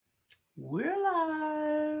We're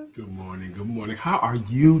live. Good morning. Good morning. How are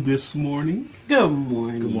you this morning? Good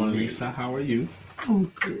morning. Good morning, Lisa. How are you? I'm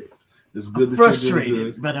good. It's good I'm that frustrated, you're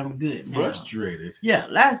doing good. but I'm good now. Frustrated? Yeah,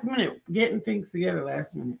 last minute, getting things together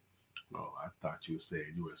last minute. Oh, I thought you were saying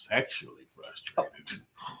you were sexually frustrated.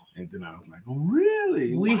 And then I was like, oh,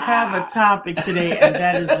 really? We have a topic today, and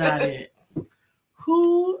that is not it.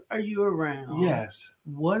 Who are you around? Yes.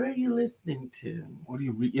 What are you listening to? What do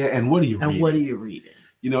you read? Yeah, and what are you reading? And what are you reading?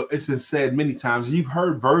 You know, it's been said many times, you've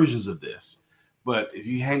heard versions of this, but if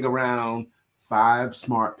you hang around 5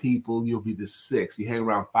 smart people, you'll be the 6th. You hang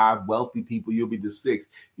around 5 wealthy people, you'll be the 6th.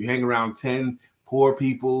 You hang around 10 poor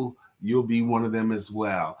people, you'll be one of them as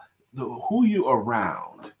well. Who you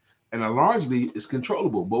around, and largely is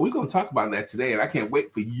controllable. But we're going to talk about that today, and I can't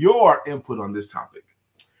wait for your input on this topic.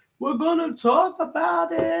 We're going to talk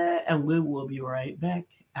about it, and we will be right back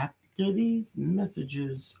after these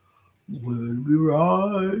messages. We'll be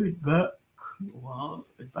right back. Well,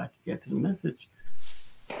 if I could get to the message.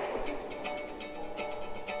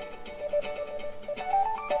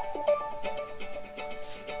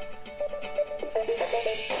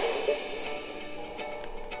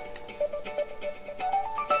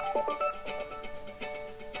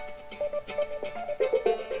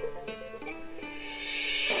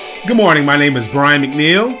 Good morning. My name is Brian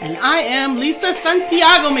McNeil. And I am Lisa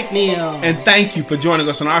Santiago McNeil. And thank you for joining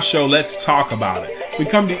us on our show, Let's Talk About It. We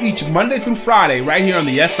come to each Monday through Friday right here on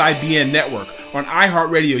the SIBN network, on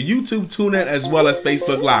iHeartRadio, YouTube, TuneIn, as well as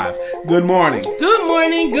Facebook Live. Good morning. Good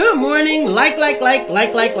morning. Good morning. Like.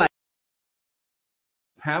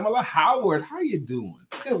 Pamela Howard, how you doing?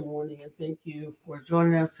 Good morning, and thank you for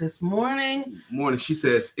joining us this morning. Morning. She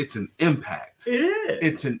says it's an impact. It is.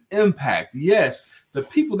 It's an impact. Yes. The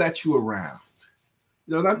people that you're around.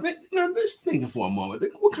 Just thinking for a moment.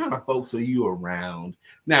 What kind of folks are you around?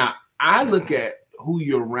 Now, I look at who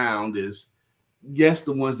you're around as, yes,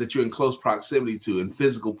 the ones that you're in close proximity to and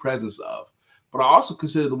physical presence of. But I also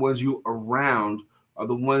consider the ones you're around are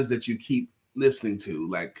the ones that you keep listening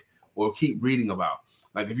to, or keep reading about.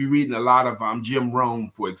 Like if you're reading a lot of Jim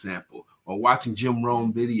Rohn, for example, or watching Jim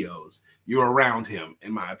Rohn videos, you're around him,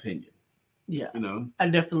 in my opinion. Yeah, I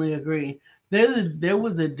definitely agree. There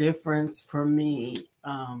was a difference for me.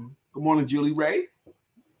 Good morning, Julie Ray.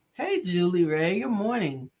 Hey, Julie Ray. Good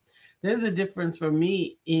morning. There's a difference for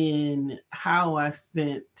me in how I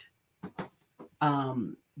spent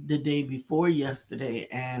the day before yesterday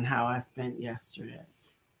and how I spent yesterday.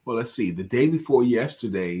 Well, let's see. The day before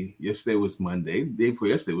yesterday was Monday. The day before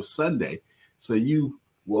yesterday was Sunday. So you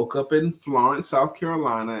woke up in Florence, South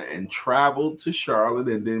Carolina, and traveled to Charlotte.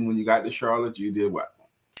 And then when you got to Charlotte, you did what?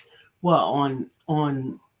 Well,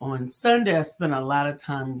 on Sunday, I spent a lot of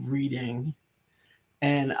time reading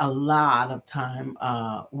and a lot of time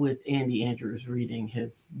with Andy Andrews, reading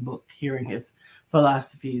his book, hearing his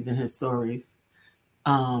philosophies and his stories.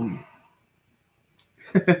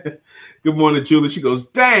 Good morning, Julie. She goes,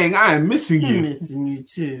 dang, I am missing you. I'm missing you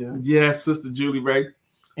too. Yes, Sister Julie Ray.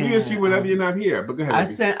 We miss you whenever you're not here. But go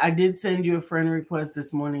ahead. I did send you a friend request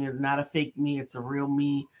this morning. It's not a fake me. It's a real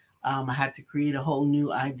me. I had to create a whole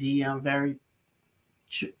new ID. I'm very,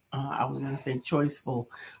 I was going to say choiceful,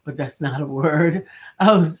 but that's not a word.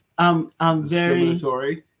 I'm very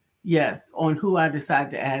discriminatory. Yes, on who I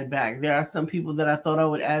decide to add back. There are some people that I thought I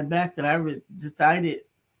would add back that I decided,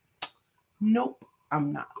 nope,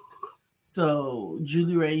 I'm not. So,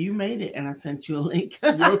 Julie Ray, you made it, and I sent you a link.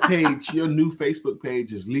 Your page, your new Facebook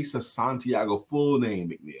page is Lisa Santiago, full name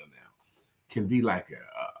McNeil now. Can be like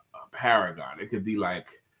a paragon. It could be like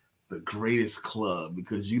the greatest club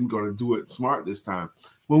because you're going to do it smart this time.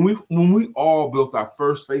 When we all built our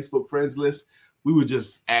first Facebook friends list, we were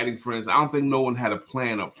just adding friends. I don't think no one had a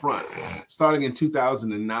plan up front. Starting in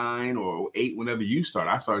 2009 or 8, whenever you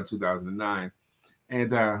started. I started in 2009.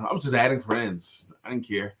 And I was just adding friends. I didn't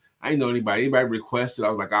care. I didn't know anybody. Anybody requested, I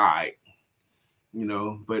was like, all right.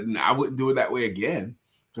 But I wouldn't do it that way again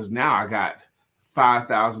because now I got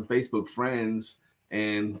 5,000 Facebook friends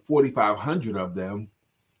and 4,500 of them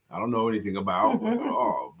I don't know anything about at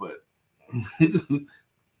all. But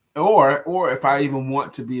or if I even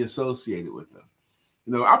want to be associated with them.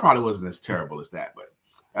 I probably wasn't as terrible as that, but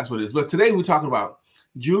that's what it is. But today we're talking about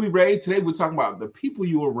Julie Ray. Today we're talking about the people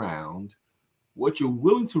you're around, what you're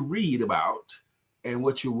willing to read about, and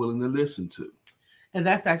what you're willing to listen to. And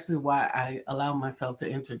that's actually why I allow myself to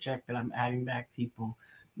interject that I'm adding back people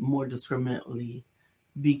more discriminately,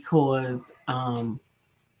 because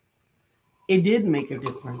it did make a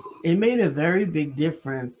difference. It made a very big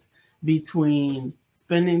difference between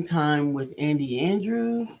spending time with Andy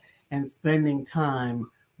Andrews and spending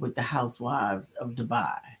time with the housewives of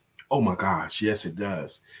Dubai. Oh my gosh, yes, it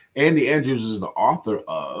does. Andy Andrews is the author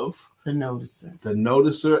of The Noticer. The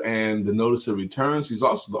Noticer and The Noticer Returns. He's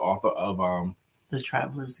also the author of The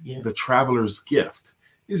Traveler's Gift. The Traveler's Gift.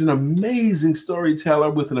 He's an amazing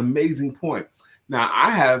storyteller with an amazing point. Now, I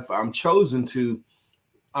have chosen to,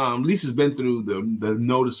 Lisa's been through the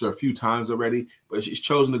Noticer a few times already, but she's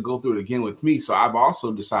chosen to go through it again with me. So I've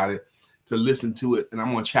also decided to listen to it, and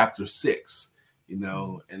I'm on chapter 6.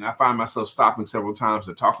 And I find myself stopping several times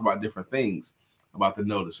to talk about different things about the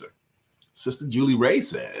Noticer. Sister Julie Ray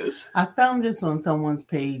says, I found this on someone's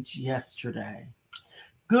page yesterday.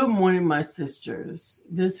 Good morning, my sisters.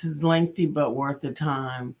 This is lengthy but worth the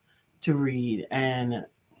time to read. And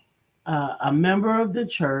a member of the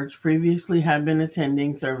church previously had been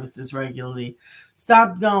attending services regularly,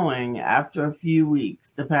 stopped going after a few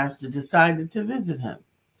weeks. The pastor decided to visit him.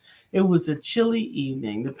 It was a chilly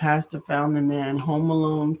evening. The pastor found the man home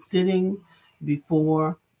alone, sitting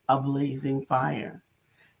before a blazing fire.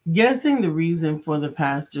 Guessing the reason for the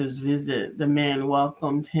pastor's visit, the man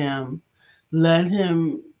welcomed him, led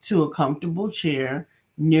him to a comfortable chair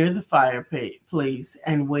near the fireplace,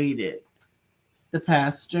 and waited. The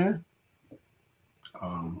pastor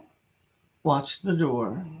watched the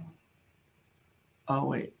door. Oh,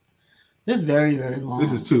 wait. This is very, very long.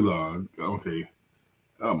 This is too long. Okay.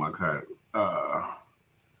 Oh, my God.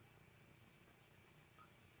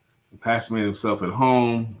 The pastor made himself at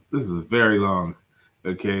home. This is very long.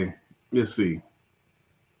 Okay. Let's see.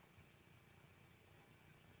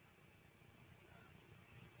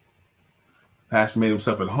 Pastor made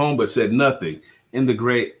himself at home, but said nothing. In the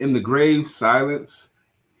grave silence,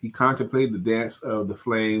 he contemplated the dance of the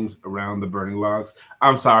flames around the burning logs.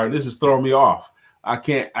 I'm sorry, this is throwing me off. I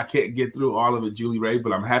can't get through all of it, Julie Ray,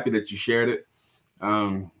 but I'm happy that you shared it.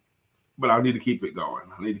 But I need to keep it going.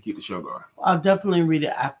 I need to keep the show going. I'll definitely read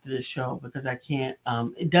it after the show because I can't.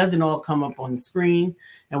 It doesn't all come up on the screen,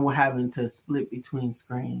 and we're having to split between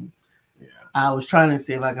screens. Yeah. I was trying to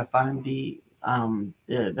see if I could find the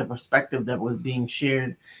perspective that was being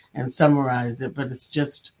shared and summarize it, but it's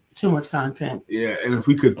just too much content. Yeah, and if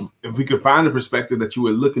we could find the perspective that you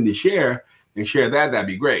were looking to share and share that'd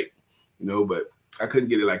be great. But I couldn't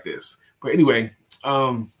get it like this. But anyway,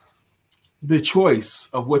 the choice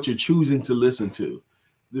of what you're choosing to listen to.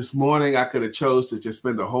 This morning, I could have chose to just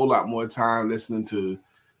spend a whole lot more time listening to,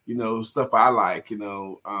 stuff I like,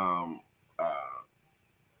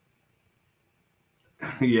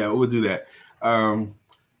 yeah, we'll do that.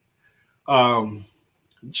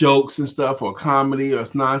 Jokes and stuff or comedy or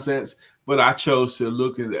nonsense, but I chose to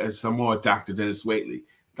look at some more Dr. Dennis Waitley.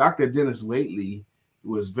 Dr. Dennis Waitley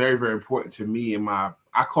was very, very important to me I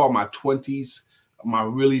call my 20s my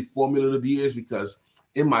really formative years, because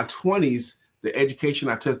in my 20s, the education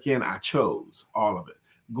I took in, I chose all of it.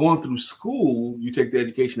 Going through school, you take the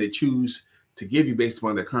education they choose to give you based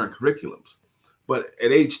upon their current curriculums. But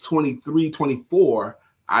at age 23, 24,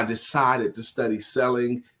 I decided to study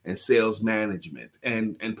selling and sales management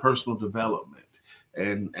and personal development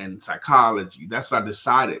and psychology. That's what I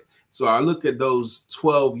decided. So I look at those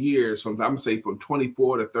 12 years I'm going to say from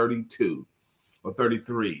 24 to 32 or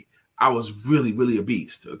 33. I was really, really a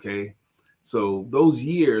beast, okay? So those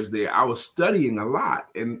years there, I was studying a lot,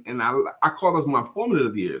 and I call those my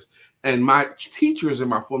formative years. And my teachers in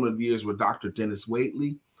my formative years were Dr. Dennis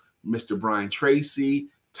Waitley, Mr. Brian Tracy,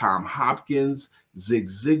 Tom Hopkins, Zig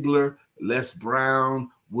Ziglar, Les Brown,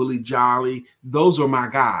 Willie Jolly. Those were my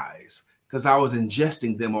guys because I was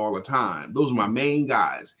ingesting them all the time. Those were my main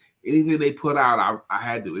guys. Anything they put out, I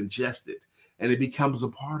had to ingest it, and it becomes a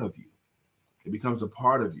part of you. It becomes a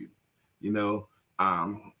part of you.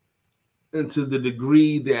 And to the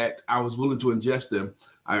degree that I was willing to ingest them,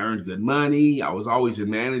 I earned good money. I was always in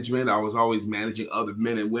management. I was always managing other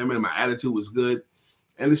men and women. My attitude was good,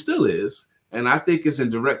 and it still is. And I think it's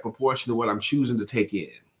in direct proportion to what I'm choosing to take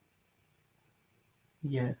in.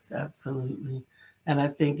 Yes, absolutely. And I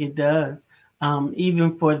think it does.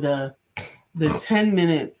 Even for the 10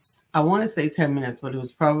 minutes, I want to say 10 minutes, but it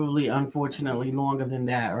was probably unfortunately longer than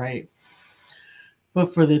that, right?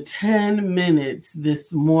 But for the 10 minutes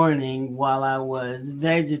this morning while I was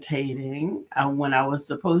vegetating, when I was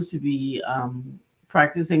supposed to be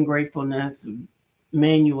practicing gratefulness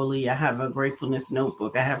manually, I have a gratefulness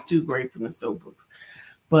notebook. I have 2 gratefulness notebooks.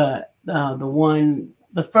 But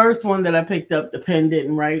the first one that I picked up, the pen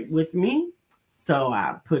didn't write with me. So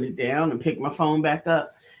I put it down and picked my phone back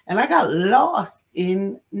up. And I got lost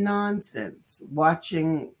in nonsense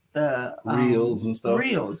watching the reels and stuff.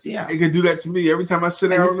 Reels, yeah. It can do that to me every time I sit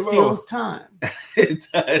down on the road. It steals time. It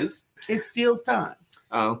does. It steals time.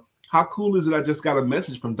 How cool is it? I just got a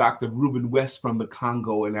message from Dr. Ruben West from the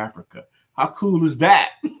Congo in Africa. How cool is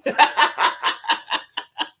that?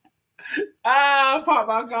 Pop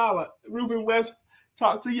my collar. Ruben West,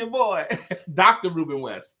 talk to your boy. Dr. Ruben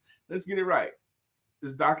West. Let's get it right.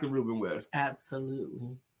 It's Dr. Ruben West.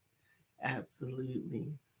 Absolutely.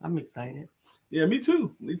 I'm excited. Yeah, me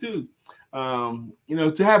too.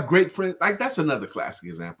 To have great friends, like that's another classic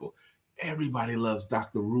example. Everybody loves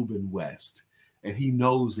Dr. Ruben West, and he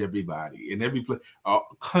knows everybody in every place.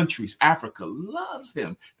 Countries, Africa loves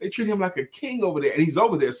him. They treat him like a king over there, and he's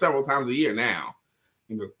over there several times a year now.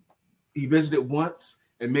 He visited once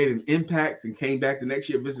and made an impact, and came back the next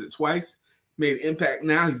year, visited twice, made an impact.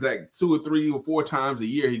 Now he's like 2 or 3 or 4 times a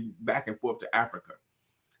year. He's back and forth to Africa,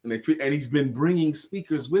 and he's been bringing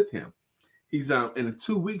speakers with him. He's in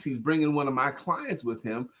 2 weeks, he's bringing one of my clients with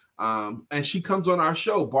him. And she comes on our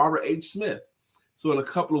show, Barbara H. Smith. So in a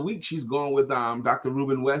couple of weeks, she's going with Dr.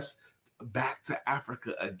 Ruben West back to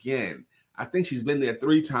Africa again. I think she's been there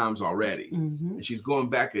 3 times already. Mm-hmm. And she's going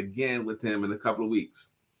back again with him in a couple of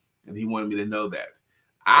weeks. And he wanted me to know that.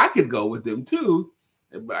 I could go with them too,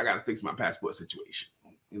 but I got to fix my passport situation.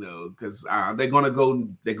 Because they're going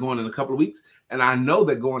in a couple of weeks. And I know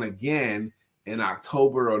they're going again in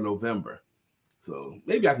October or November. So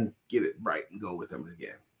maybe I can get it right and go with them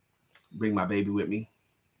again. Bring my baby with me.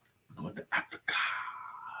 I'm going to Africa.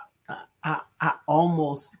 I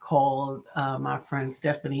almost called my friend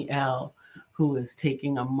Stephanie L., who is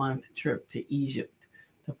taking a month trip to Egypt,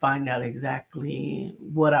 to find out exactly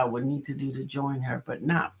what I would need to do to join her, but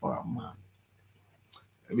not for a month.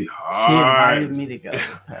 It'd be hard. She invited me to go with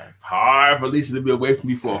her. Hard for Lisa to be away from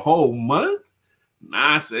me for a whole month?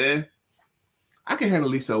 Nah, I said. I can handle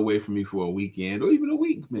Lisa away from me for a weekend or even a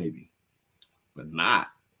week, maybe. But not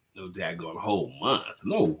no daggone whole month.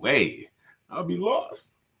 No way. I'll be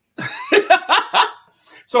lost.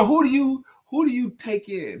 So who do you take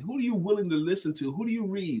in? Who are you willing to listen to? Who do you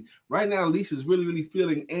read? Right now, Lisa's really, really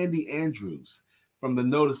feeling Andy Andrews from The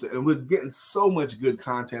Noticer, and we're getting so much good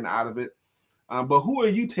content out of it. But who are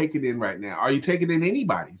you taking in right now? Are you taking in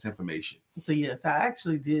anybody's information? So yes, I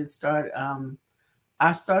actually did start.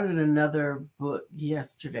 I started another book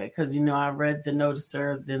yesterday because I read The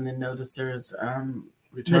Noticer, then The Noticer's The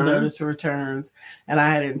Noticer Returns, and I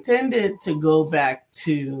had intended to go back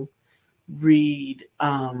to read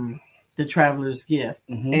The Traveler's Gift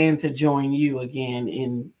and to join you again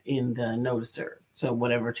in The Noticer. So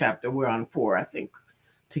whatever chapter we're on 4, I think,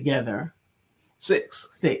 together.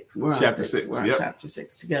 6. We're on chapter 6. 6. We're on chapter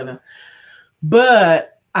 6 together.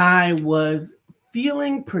 But I was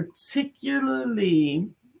feeling particularly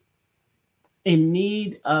in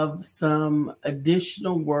need of some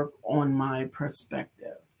additional work on my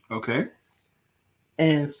perspective. Okay.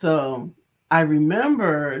 And so I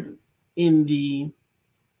remembered in the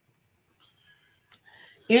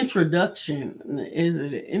introduction, is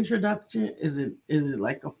it an introduction? Is it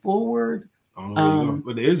like a foreword?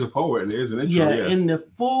 But there is a forward and there is an intro. Yeah, yes. In the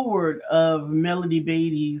foreword of Melody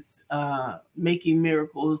Beattie's Making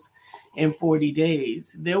Miracles in 40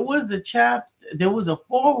 Days, there was a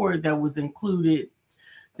foreword that was included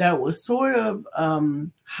that was sort of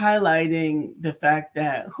highlighting the fact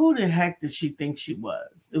that who the heck did she think she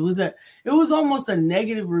was? It was almost a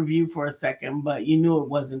negative review for a second, but you knew it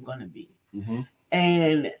wasn't going to be. Mm-hmm.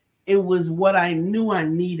 And it was what I knew I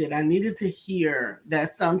needed. I needed to hear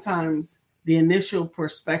that sometimes the initial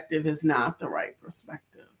perspective is not the right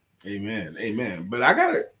perspective. Amen. But I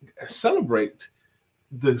got to celebrate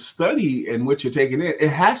the study and what you're taking in. It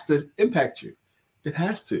has to impact you. It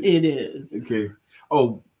has to. It is. Okay.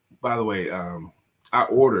 Oh, by the way, I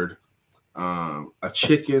ordered a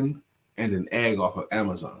chicken and an egg off of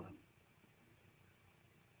Amazon.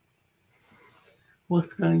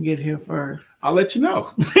 What's going to get here first? I'll let you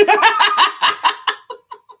know.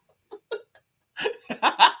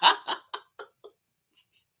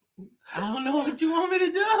 I don't know what you want me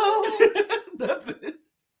to do. Nothing.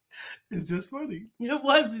 It's just funny. It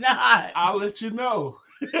was not. I'll let you know.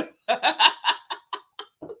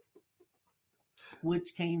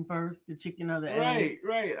 Which came first, the chicken or the egg?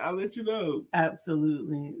 Right. I'll let you know.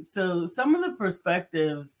 Absolutely. So some of the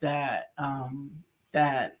perspectives that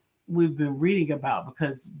we've been reading about,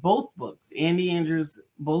 because both books, Andy Andrews,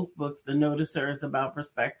 both books, The Noticer is about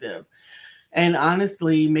perspective. And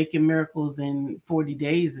honestly, Making Miracles in 40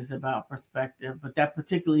 Days is about perspective. But that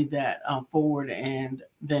particularly that forward and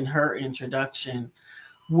then her introduction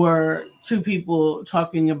were two people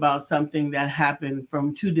talking about something that happened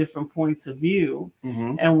from two different points of view.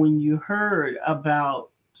 Mm-hmm. And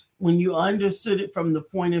when you understood it from the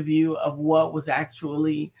point of view of what was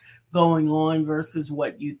actually going on versus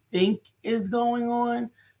what you think is going on,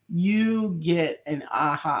 you get an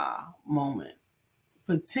aha moment.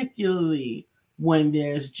 particularly when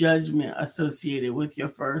there's judgment associated with your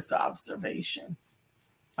first observation.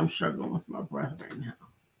 I'm struggling with my breath right now.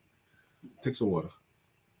 Take some water.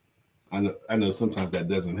 I know sometimes that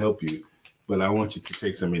doesn't help you, but I want you to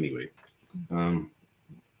take some anyway.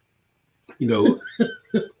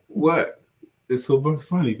 What? It's so much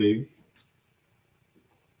funny, baby.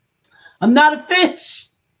 I'm not a fish.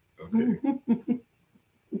 Okay.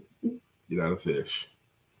 You're not a fish.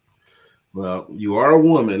 Well, you are a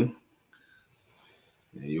woman.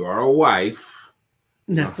 And you are a wife.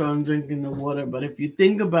 That's why I'm drinking the water. But if you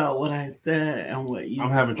think about what I said and what you...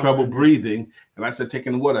 I'm having trouble breathing. And I said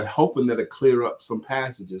taking the water, hoping that it clear up some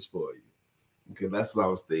passages for you. Okay, that's what I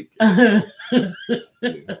was thinking.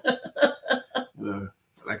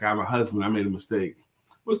 Like I'm a husband, I made a mistake.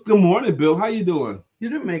 Good morning, Bill. How you doing? You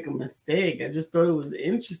didn't make a mistake. I just thought it was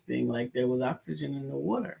interesting. Like there was oxygen in the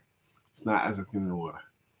water. It's not oxygen in the water.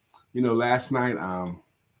 Last night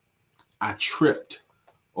I tripped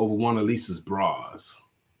over one of Lisa's bras.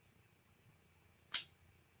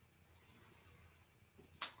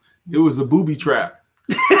 It was a booby trap.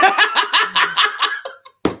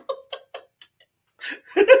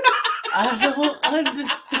 I don't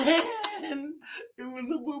understand. It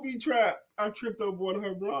was a booby trap. I tripped over one of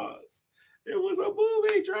her bras. It was a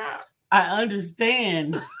booby trap. I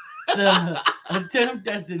understand the attempt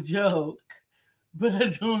at the joke, but I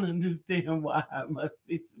don't understand why I must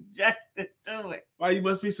be subjected to it. Why you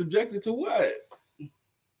must be subjected to what?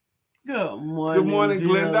 Good morning. Good morning, Bill.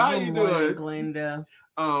 Glenda. How you Morning, doing? Glenda.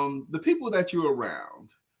 The people that you're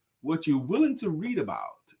around, what you're willing to read about,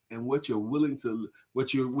 and what you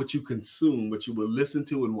consume, what you will listen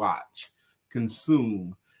to and watch,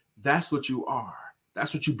 consume. That's what you are.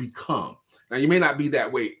 That's what you become. Now you may not be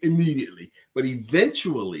that way immediately, but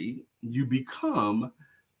eventually you become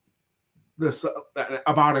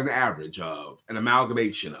about an average of an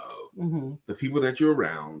amalgamation of the people that you're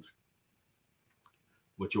around,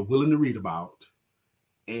 what you're willing to read about,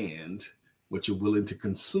 and what you're willing to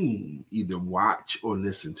consume, either watch or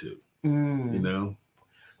listen to.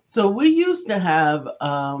 So we used to have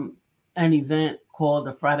an event called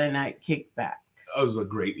the Friday Night Kickback. It was a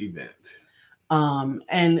great event.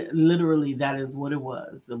 And literally that is what it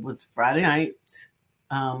was. It was Friday night.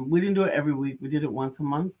 We didn't do it every week. We did it once a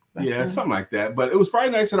month. Yeah, something like that. But it was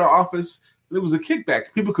Friday nights at our office. It was a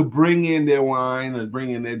kickback. People could bring in their wine and bring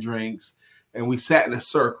in their drinks. And we sat in a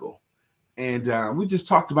circle. And we just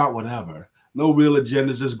talked about whatever. No real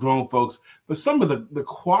agendas, just grown folks. But some of the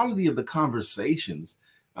quality of the conversations,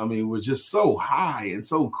 was just so high and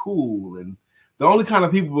so cool. And the only kind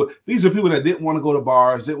of people, these are people that didn't want to go to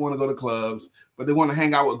bars, didn't want to go to clubs, but they want to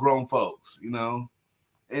hang out with grown folks, And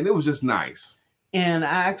it was just nice. And I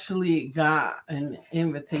actually got an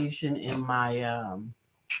invitation in my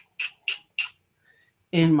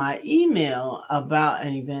email about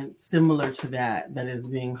an event similar to that is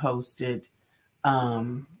being hosted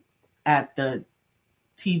at the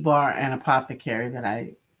Tea Bar and Apothecary that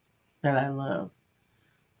I love.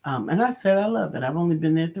 And I said I love it. I've only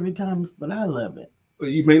been there 3 times, but I love it. Well,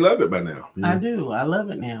 you may love it by now. I do. I love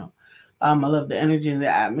it now. I love the energy and the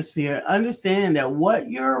atmosphere. Understand that what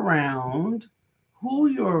you're around, who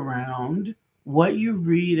you're around, what you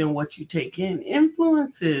read and what you take in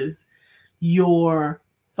influences your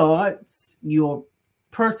thoughts, your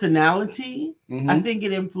personality. I think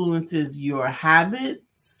it influences your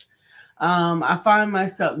habits. I find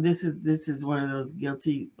myself, this is one of those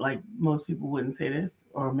guilty, like most people wouldn't say this,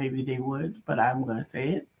 or maybe they would, but I'm going to say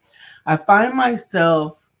it. I find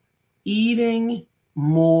myself eating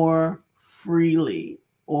more freely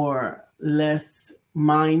or less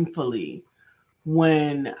mindfully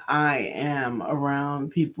when I am around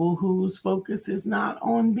people whose focus is not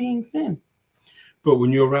on being thin. But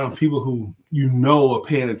when you're around people who are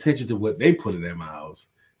paying attention to what they put in their mouths,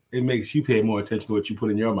 it makes you pay more attention to what you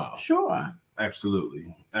put in your mouth. Sure.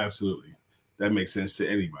 Absolutely. Absolutely. That makes sense to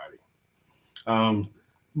anybody.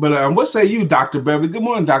 But what say you, Dr. Beverly? Good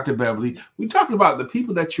morning, Dr. Beverly. We talked about the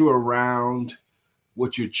people that you're around,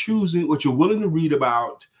 what you're choosing, what you're willing to read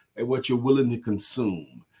about, and what you're willing to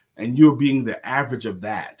consume. And you're being the average of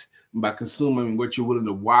that by consuming what you're willing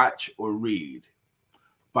to watch or read.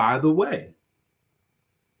 By the way,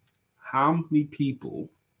 how many people...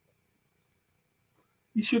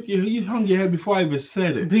 You hung your head before I even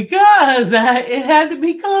said it. Because it had to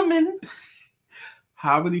be coming.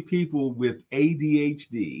 How many people with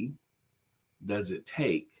ADHD does it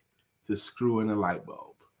take to screw in a light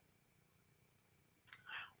bulb?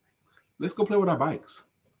 Let's go play with our bikes.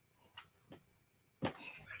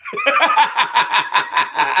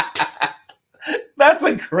 That's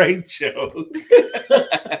a great joke.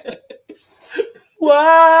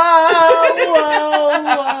 Whoa,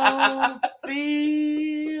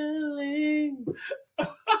 feelings.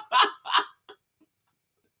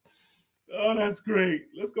 Oh, that's great.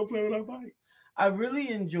 Let's go play with our bikes. I really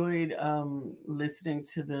enjoyed listening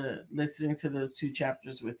to those 2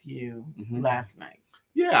 chapters with you last night.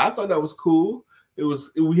 Yeah, I thought that was cool.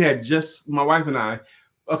 We had just my wife and I.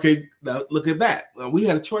 Okay, now look at that. We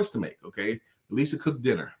had a choice to make. Okay, Lisa cooked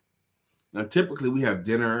dinner. Now, typically we have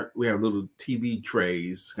dinner. We have little TV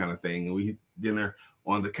trays kind of thing, and we eat dinner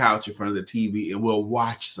on the couch in front of the TV, and we'll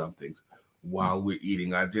watch something while we're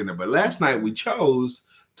eating our dinner. But last night we chose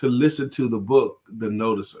to listen to the book, The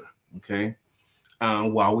Noticer. Okay,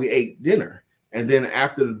 while we ate dinner, and then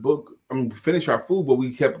after the book, we finished our food, but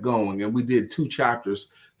we kept going, and we did 2 chapters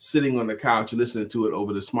sitting on the couch listening to it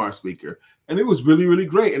over the smart speaker, and it was really, really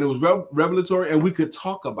great, and it was revelatory, and we could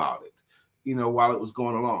talk about it, while it was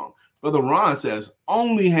going along. Brother Ron says,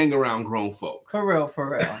 only hang around grown folk. For real.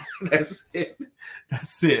 That's it.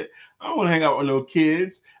 I don't want to hang out with no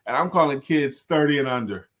kids, and I'm calling kids 30 and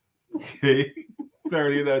under. Okay,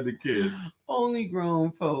 30 and under kids. Only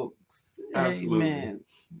grown folks. Absolutely. Amen.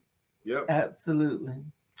 Yep. Absolutely.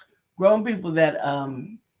 Grown people that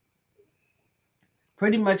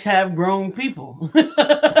pretty much have grown people.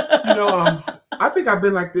 I think I've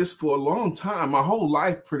been like this for a long time, my whole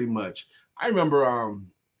life pretty much. I remember,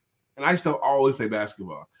 and I used to always play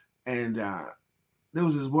basketball. And there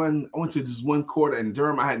was I went to this one court in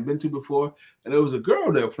Durham I hadn't been to before, and there was a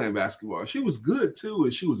girl there playing basketball. She was good too,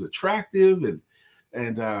 and she was attractive,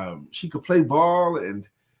 and she could play ball, and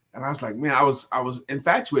I was like, man, I was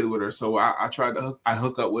infatuated with her. So I tried to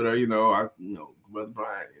hook up with her, Brother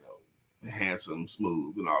Brian, handsome,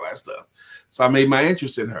 smooth, and all that stuff. So I made my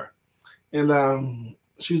interest in her, and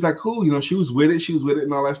she was like, cool, she was with it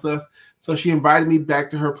and all that stuff. So she invited me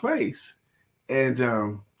back to her place, and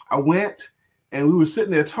I went, and we were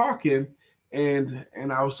sitting there talking, and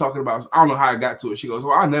I was talking about, I don't know how I got to it. She goes,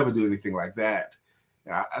 well, I'll never do anything like that.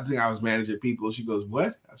 I think I was managing people. She goes,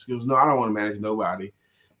 what? She goes, no, I don't want to manage nobody.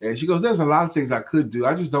 And she goes, there's a lot of things I could do.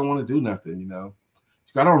 I just don't want to do nothing, She goes,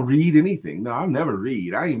 I don't read anything. No, I'll never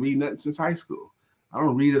read. I ain't read nothing since high school. I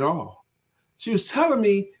don't read at all. She was telling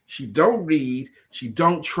me she don't read, she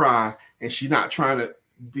don't try, and she's not trying to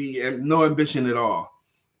be no ambition at all.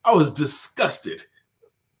 I was disgusted.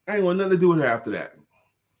 I ain't want nothing to do with her after that.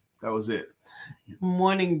 That was it.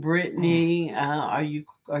 Morning, Brittany. Are you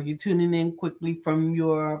tuning in quickly from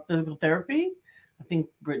your physical therapy? I think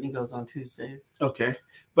Brittany goes on Tuesdays. Okay.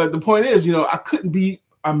 But the point is, I couldn't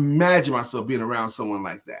imagine myself being around someone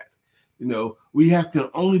like that. We have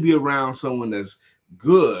to only be around someone that's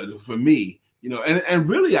good for me, and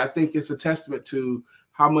really I think it's a testament to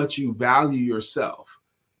how much you value yourself.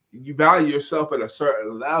 You value yourself at a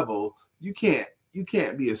certain level. You can't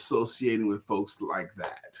be associating with folks like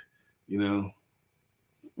that,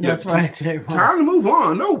 That's right, J-Ron. Time to move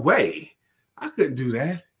on. No way. I couldn't do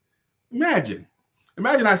that. Imagine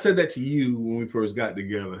I said that to you when we first got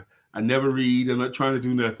together. I never read. I'm not trying to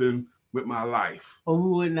do nothing with my life. Well, we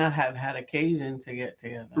would not have had occasion to get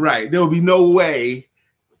together. Right. There would be no way.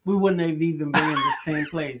 We wouldn't have even been in the same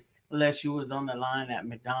place unless you was on the line at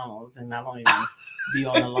McDonald's, and I don't even be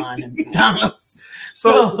on the line at McDonald's.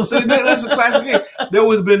 So that's a classic game. There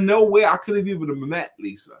would have been no way I could have even met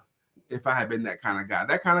Lisa if I had been that kind of guy.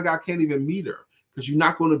 That kind of guy can't even meet her because you're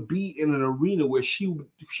not going to be in an arena where she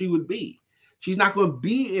would be. She's not going to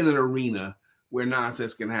be in an arena where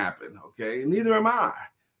nonsense can happen, okay? Neither am I,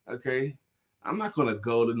 okay? I'm not going to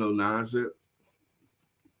go to no nonsense.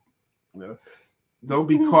 Don't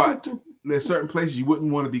be caught. There's certain places you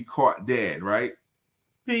wouldn't want to be caught dead, right?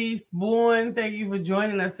 Peace, Born. Thank you for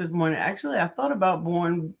joining us this morning. Actually, I thought about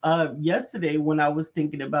Born yesterday when I was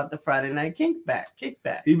thinking about the Friday night kickback.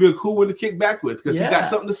 He'd be a cool one to kick back with because he got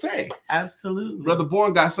something to say. Absolutely. Brother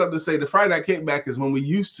Born got something to say. The Friday night kickback is when we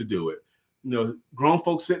used to do it. Grown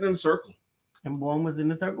folks sitting in a circle. And Born was in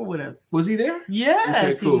the circle with us. Was he there? Yes,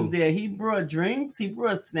 okay, cool. He was there. He brought drinks. He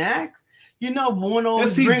brought snacks. Born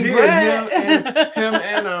always bring bread. Him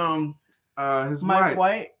and his Mike wife.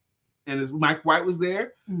 White. And his Mike White was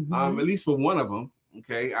there, mm-hmm. At least for one of them.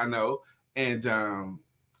 Okay, I know. And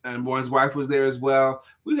Born's wife was there as well.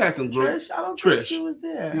 We had some Trish. I don't think she was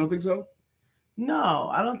there. You don't think so? No,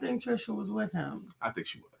 I don't think Trisha was with him. I think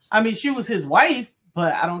she was. I mean, she was his wife,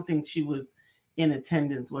 but I don't think she was in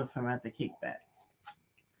attendance with him at the kickback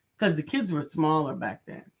because the kids were smaller back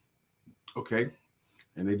then. Okay,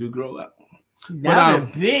 and they do grow up. Now they're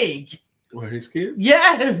big. Were his kids?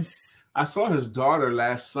 Yes. I saw his daughter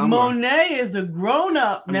last summer. Monet is a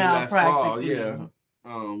grown-up now, practically. Fall,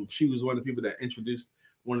 yeah. She was one of the people that introduced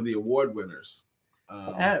one of the award winners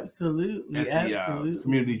Absolutely, at the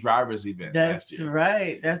community drivers event. That's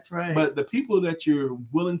right. That's right. But the people that you're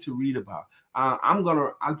willing to read about,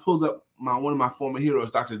 I pulled up one of my former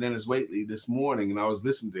heroes, Dr. Dennis Waitley, this morning, and I was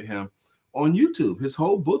listening to him on YouTube. His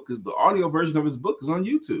whole book the audio version of his book is on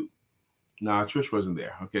YouTube. Nah, Trish wasn't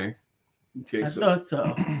there. Okay. I thought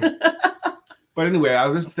so. But anyway, I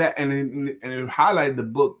was listening to that, and it highlighted the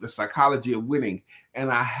book, The Psychology of Winning, and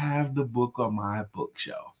I have the book on my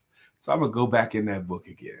bookshelf. So I'm going to go back in that book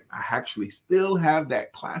again. I actually still have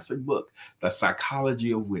that classic book, The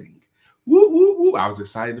Psychology of Winning. Woo, woo, woo. I was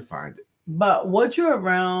excited to find it. But what you're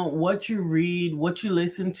around, what you read, what you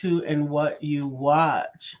listen to, and what you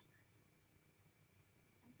watch.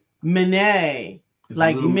 Monet.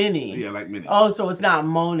 Like Minnie. Yeah, like Minnie. Oh, so it's not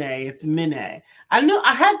Monet, it's Minnie. I knew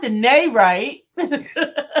I had the nay right.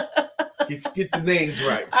 Get the names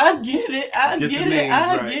right. I get it. I get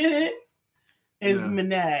it. It's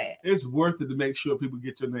Monet. It's worth it to make sure people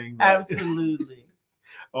get your name right. Absolutely.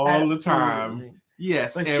 The time.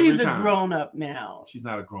 Yes, but she's a grown-up now. She's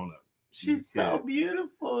not a grown-up. She's so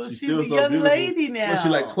beautiful. She's a young lady now. Was she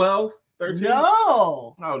like 12, 13?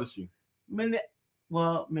 No. How old is she?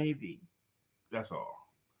 Well, maybe. That's all.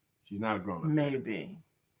 She's not a grown-up. Maybe.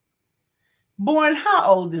 Born, how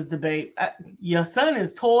old is the babe? Your son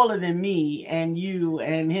is taller than me and you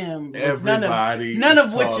and him. Everybody. None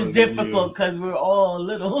of which is difficult because we're all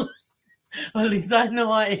little. Or at least I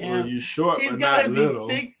know I am. Well, you're short, He's but got to not be little.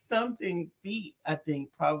 6-something feet, I think.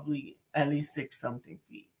 Probably at least 6-something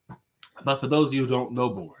feet. But for those of you who don't know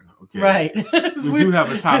Born, okay? Right. We do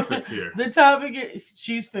have a topic here. The topic is,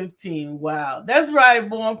 she's 15. Wow. That's right,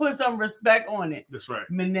 Born. Put some respect on it. That's right.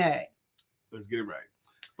 Monet. Let's get it right.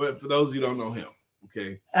 But for those of you who don't know him,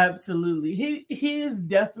 okay? Absolutely. He is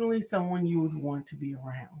definitely someone you would want to be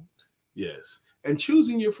around. Yes. And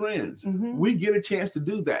choosing your friends. Mm-hmm. We get a chance to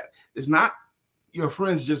do that. It's not your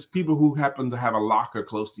friends, just people who happen to have a locker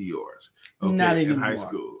close to yours. Okay? Not anymore. In high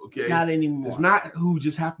school. Okay. Not anymore. It's not who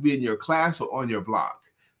just happen to be in your class or on your block.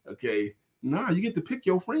 Okay. No, you get to pick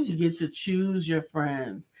your friends. You get to choose your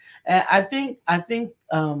friends. And I think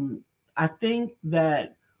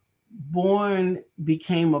that Born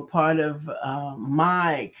became a part of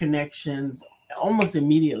my connections almost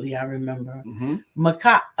immediately. I remember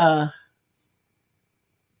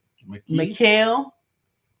Mikhail,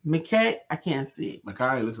 I can't see.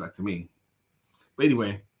 Mikhail looks like to me. But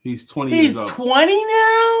anyway, he's 20 years old. He's 20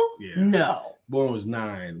 now? Yeah. No. Born was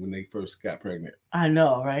 9 when they first got pregnant. I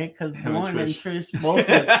know, right? Because Born and Trish both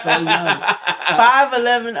look so young.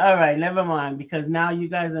 5'11". All right, never mind. Because now you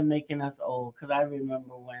guys are making us old. Because I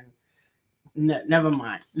remember when. Never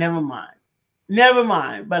mind.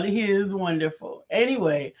 But he is wonderful.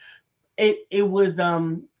 Anyway, it's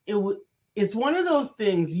one of those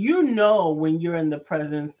things, when you're in the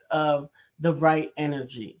presence of the right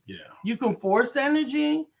energy. Yeah. You can force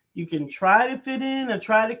energy, you can try to fit in or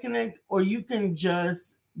try to connect, or you can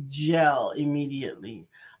just gel immediately.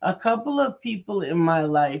 A couple of people in my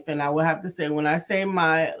life, and I will have to say, when I say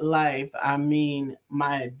my life, I mean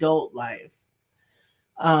my adult life.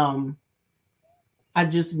 I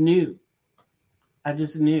just knew.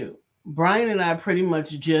 Brian and I pretty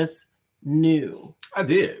much just knew. I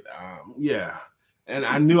did. Yeah. And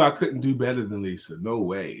I knew I couldn't do better than Lisa. No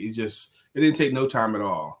way. It didn't take no time at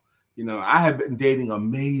all. I had been dating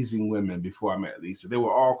amazing women before I met Lisa. They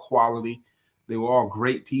were all quality. They were all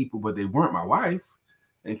great people, but they weren't my wife.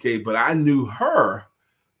 Okay. But I knew her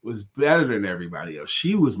was better than everybody else.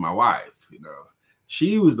 She was my wife.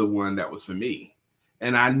 She was the one that was for me.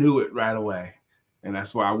 And I knew it right away. And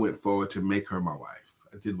that's why I went forward to make her my wife.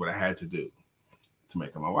 I did what I had to do to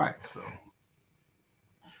make her my wife. So,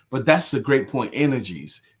 but that's a great point.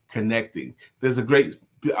 Energies connecting. There's a great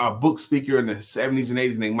book speaker in the 70s and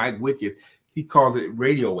 80s named Mike Wickett. He called it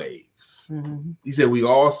radio waves. Mm-hmm. He said we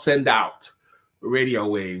all send out radio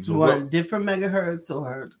waves. Or different megahertz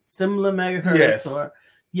or similar megahertz.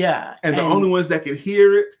 Yes. And the only ones that can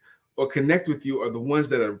hear it or connect with you are the ones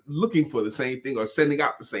that are looking for the same thing or sending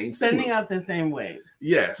out the same waves.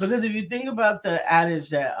 Yes. Because if you think about the adage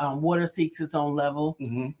that water seeks its own level,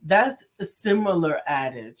 mm-hmm. that's a similar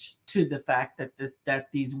adage to the fact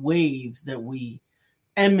that these waves that we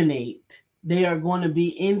emanate, they are going to be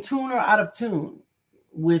in tune or out of tune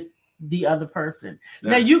with the other person.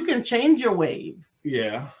 Now you can change your waves.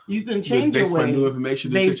 Yeah. You can change your waves. Based on new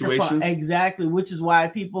information, new situations. Exactly, which is why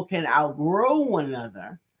people can outgrow one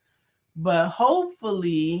another. But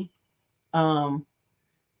hopefully the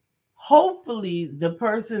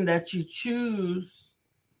person that you choose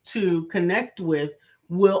to connect with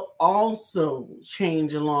will also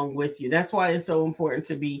change along with you. That's why it's so important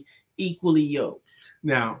to be equally yoked.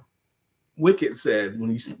 Now, Wicked said,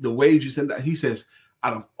 when the waves you send out, he says,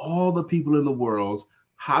 out of all the people in the world,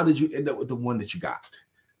 how did you end up with the one that you got?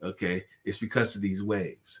 Okay, it's because of these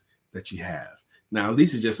waves that you have. Now,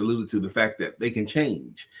 Lisa just alluded to the fact that they can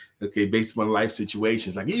change, okay, based on life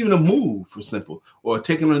situations, like even a move, for simple, or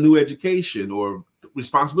taking a new education or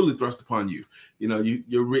responsibility thrust upon you. You know,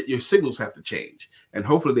 your signals have to change, and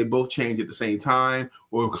hopefully they both change at the same time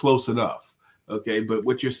or close enough, okay? But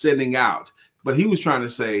what you're sending out, but he was trying to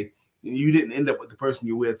say, you didn't end up with the person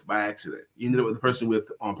you're with by accident. You ended up with the person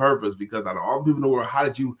with on purpose, because out of all the people in the world, how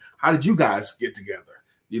did you guys get together?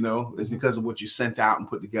 You know, it's because of what you sent out and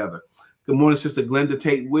put together. Good morning, Sister Glenda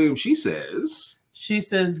Tate Williams. She says,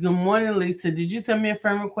 good morning, Lisa. Did you send me a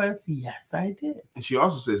friend request? Yes, I did. And she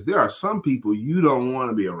also says, there are some people you don't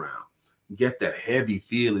want to be around. Get that heavy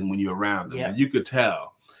feeling when you're around them. And you could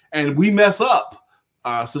tell. And we mess up,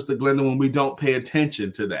 Sister Glenda, when we don't pay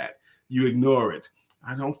attention to that. You ignore it.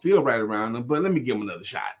 I don't feel right around them, but let me give them another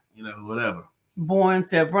shot. You know, whatever. Bourne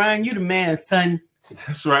said, Brian, you the man, son.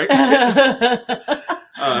 That's right.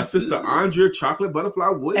 Sister Andrea Chocolate Butterfly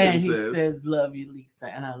Williams says, love you, Lisa,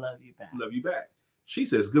 and I love you back. Love you back. She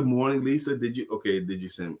says, good morning, Lisa. Did you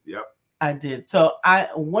send? Yep. I did. So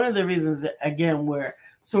one of the reasons that, again, we're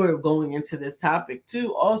sort of going into this topic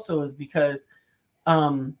too also is because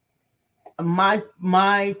my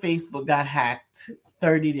Facebook got hacked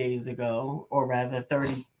 30 days ago, or rather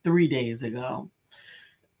 33 days ago.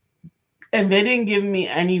 And they didn't give me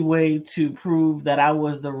any way to prove that I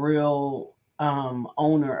was the real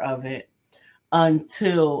owner of it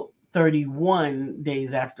until 31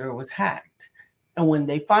 days after it was hacked. And when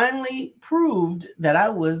they finally proved that I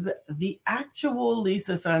was the actual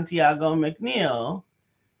Lisa Santiago McNeil,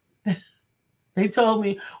 they told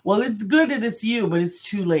me, well, it's good that it's you, but it's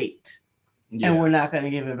too late. Yeah. And we're not going to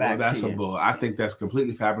give it back to you. That's a bull. I think that's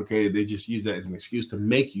completely fabricated. They just use that as an excuse to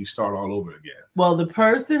make you start all over again. Well, the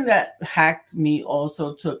person that hacked me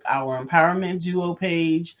also took our empowerment duo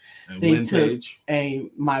page. And they took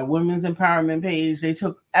my women's empowerment page. They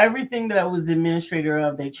took everything that I was administrator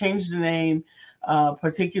of. They changed the name,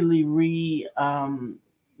 particularly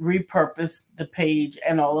repurposed the page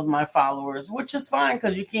and all of my followers, which is fine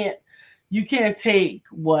because you can't take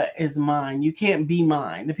what is mine. You can't be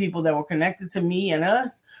mine. The people that were connected to me and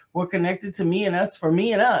us were connected to me and us for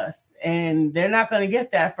me and us. And they're not going to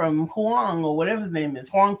get that from Huang or whatever his name is.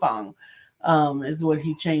 Huang Fang is what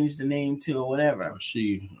he changed the name to or whatever.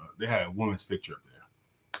 They had a woman's picture up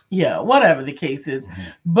there. Yeah, whatever the case is. Mm-hmm.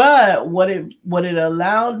 But what it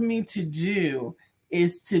allowed me to do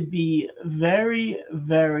is to be very,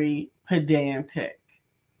 very pedantic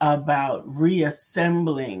about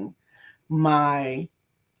reassembling my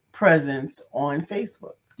presence on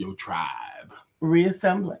Facebook. Your tribe.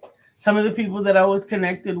 Reassembling. Some of the people that I was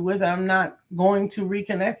connected with, I'm not going to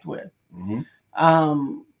reconnect with.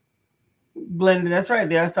 Mm-hmm. Glenda, that's right.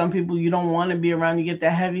 There are some people you don't want to be around. You get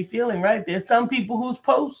that heavy feeling, right? There's some people whose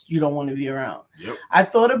posts you don't want to be around. Yep. I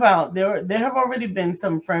thought about, there have already been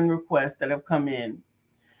some friend requests that have come in.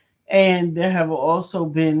 And there have also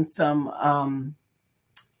been some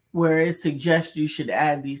where it suggests you should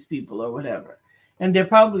add these people or whatever. And they're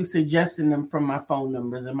probably suggesting them from my phone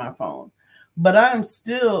numbers in my phone. But I'm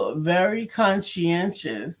still very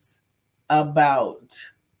conscientious about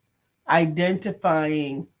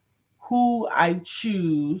identifying who I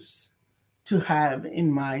choose to have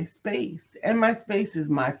in my space. And my space is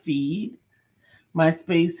my feed. My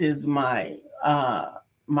space is my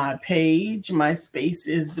page. My space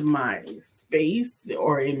is my space,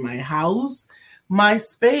 or in my house. My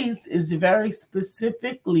space is very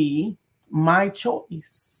specifically my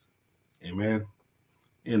choice. Amen.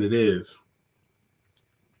 And it is.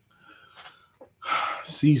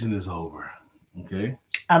 Season is over. Okay.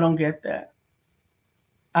 I don't get that.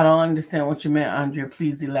 I don't understand what you meant, Andrea.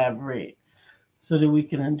 Please elaborate so that we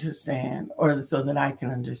can understand, or so that I can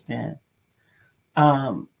understand.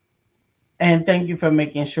 And thank you for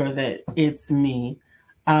making sure that it's me.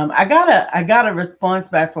 I got a response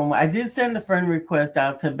back from, I did send a friend request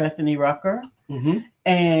out to Bethany Rucker, mm-hmm.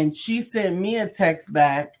 and she sent me a text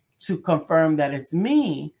back to confirm that it's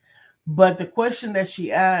me. But the question that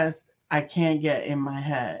she asked, I can't get in my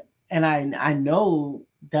head. And I know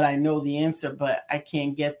that I know the answer, but I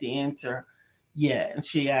can't get the answer yet. And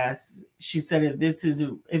she said, if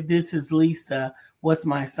this is Lisa, what's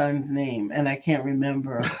my son's name? And I can't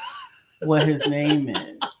remember what his name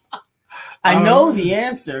is. I know the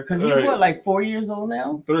answer because he's like 4 years old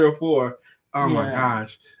now? 3 or 4. Oh my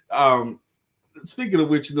gosh. Speaking of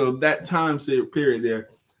which, that time period there,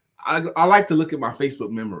 I like to look at my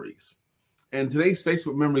Facebook memories. And today's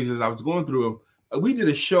Facebook memories, as I was going through them, we did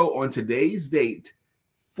a show on today's date,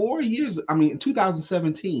 4 years. I mean,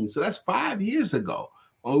 2017. So that's 5 years ago.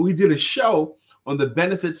 We did a show on the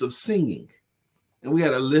benefits of singing. And we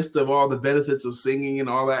had a list of all the benefits of singing and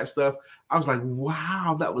all that stuff. I was like,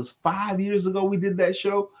 wow, that was 5 years ago we did that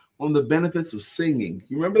show on the benefits of singing.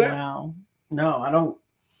 You remember that? Wow. No, I don't.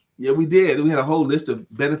 Yeah, we did. We had a whole list of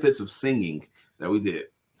benefits of singing that we did.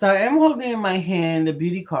 So I am holding in my hand the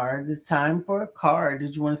beauty cards. It's time for a card.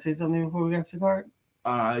 Did you want to say something before we got to the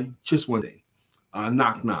card? Just one thing.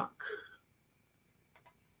 Knock, knock.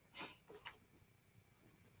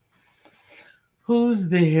 Who's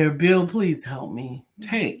there? Bill, please help me.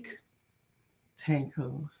 Tank. Tank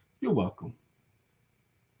who? You're welcome.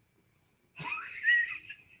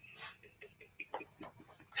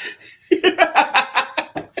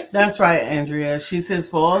 That's right, Andrea. She says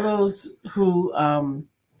for all those who,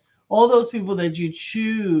 all those people that you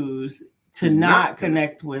choose to not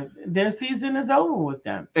connect with, their season is over with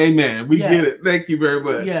them. Amen. We get it. Thank you very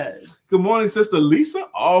much. Yes. Good morning, Sister Lisa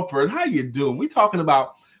Alford. How you doing? We're talking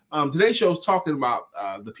about today's show is talking about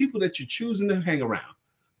the people that you're choosing to hang around,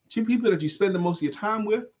 two people that you spend the most of your time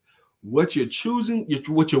with, what you're choosing,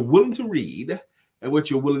 what you're willing to read, and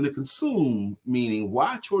what you're willing to consume, meaning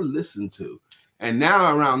watch or listen to. And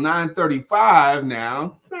now around 9:35,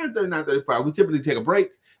 9:35, we typically take a break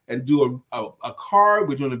and do a card.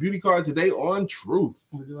 We're doing a beauty card today on truth.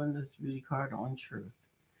 We're doing this beauty card on truth.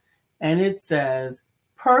 And it says,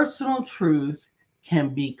 personal truth can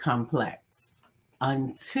be complex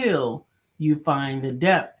until you find the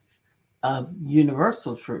depth of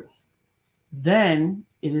universal truth. Then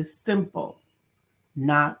it is simple,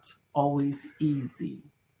 not always easy,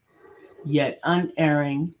 yet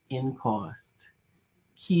unerring in cost.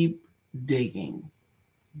 Keep digging.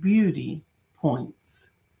 Beauty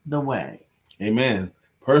points the way. Amen.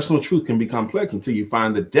 Personal truth can be complex until you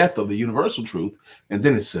find the depth of the universal truth, and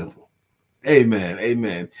then it's simple. Amen.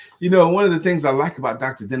 Amen. You know, one of the things I like about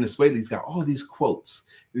Dr. Dennis Waitley, he's got all these quotes.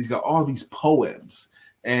 He's got all these poems.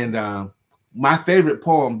 And my favorite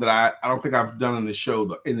poem that I don't think I've done on the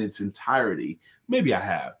show in its entirety, maybe I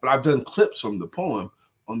have, but I've done clips from the poem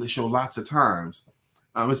on the show lots of times.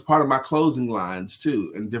 It's part of my closing lines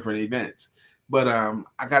too in different events. But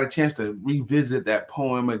I got a chance to revisit that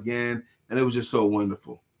poem again, and it was just so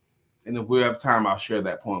wonderful. And if we have time, I'll share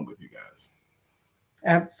that poem with you guys.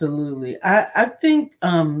 Absolutely. I think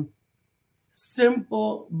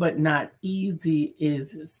simple but not easy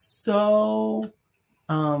is so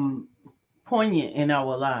poignant in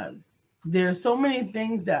our lives. There are so many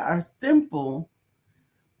things that are simple,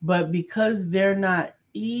 but because they're not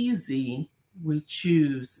easy, we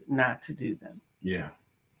choose not to do them. Yeah.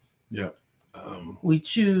 Yeah. We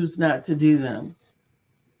choose not to do them.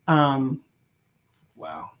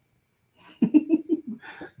 Wow.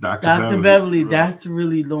 Dr. Beverly, that's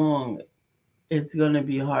really long. It's going to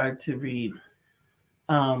be hard to read.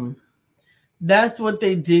 That's what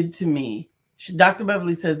they did to me. Dr.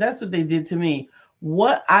 Beverly says, that's what they did to me.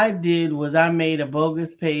 What I did was I made a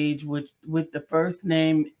bogus page with the first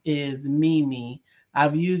name is Mimi.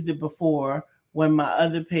 I've used it before when my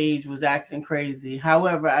other page was acting crazy.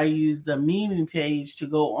 However, I used the Mimi page to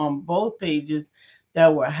go on both pages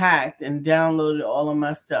that were hacked and downloaded all of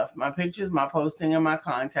my stuff, my pictures, my posting, and my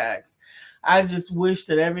contacts. I just wish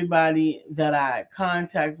that everybody that I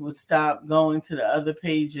contact would stop going to the other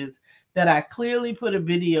pages that I clearly put a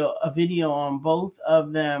video on both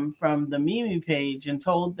of them from the Mimi page and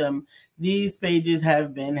told them these pages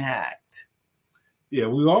have been hacked. Yeah,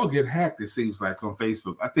 we all get hacked, it seems like, on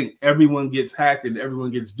Facebook. I think everyone gets hacked and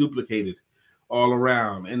everyone gets duplicated all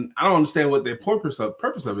around. And I don't understand what their purpose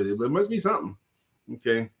of it is, but it must be something.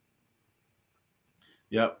 Okay.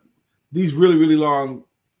 Yep. These really, really long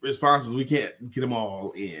responses, we can't get them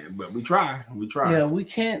all in, but we try. Yeah, we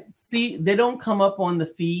can't see. They don't come up on the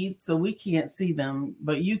feed, so we can't see them.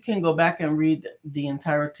 But you can go back and read the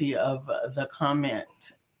entirety of the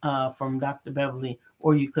comment from Dr. Beverly,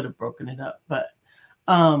 or you could have broken it up. But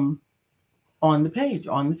on the page,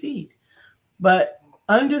 on the feed. But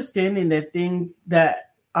understanding that things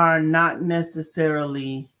that are not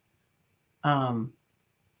necessarily Andrew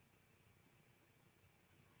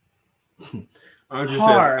says,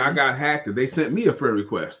 I got hacked and they sent me a friend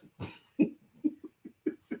request.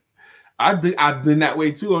 I've been that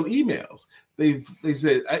way too on emails. They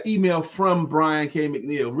said an email from Brian K.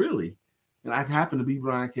 McNeil, really? And I happen to be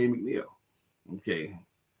Brian K. McNeil. Okay.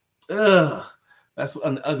 That's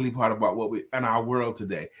an ugly part about what we in our world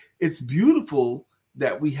today. It's beautiful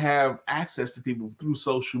that we have access to people through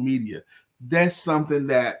social media. That's something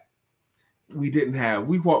that we didn't have.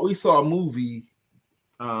 We saw a movie,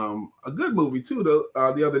 a good movie too,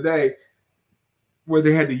 the other day, where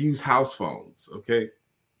they had to use house phones. Okay,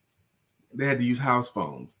 They had to use house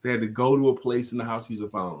phones. They had to go to a place in the house to use a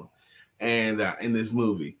phone, and in this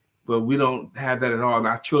movie. But we don't have that at all. And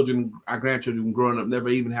our grandchildren growing up, never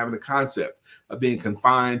even having the concept of being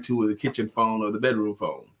confined to the kitchen phone or the bedroom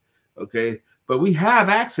phone. Okay. But we have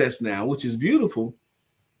access now, which is beautiful,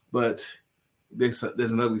 but there's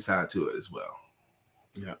an ugly side to it as well.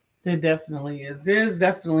 Yeah. There definitely is. There's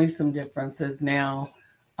definitely some differences now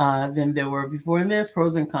than there were before. And there's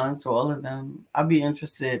pros and cons to all of them. I'd be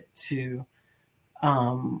interested to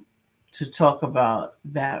talk about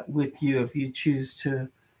that with you if you choose to.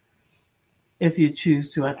 I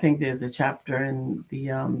think there's a chapter in the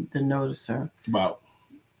Noticer about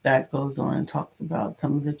that goes on and talks about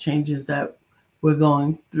some of the changes that we're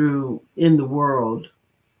going through in the world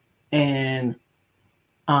and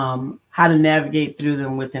how to navigate through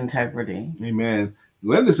them with integrity. Amen.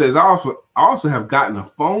 Linda says, I also have gotten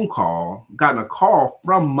a call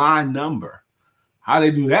from my number. How do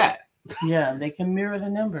they do that? Yeah, they can mirror the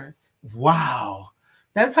numbers. Wow.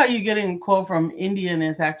 That's how you get a call from India, and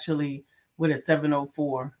it's actually with a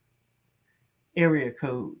 704 area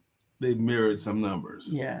code. They mirrored some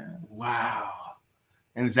numbers. Yeah. Wow.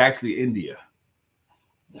 And it's actually India.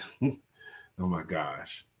 Oh my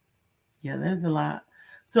gosh. Yeah, there's a lot.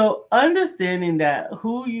 So understanding that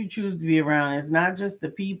who you choose to be around is not just the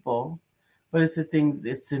people, but it's the things,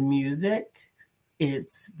 it's the music,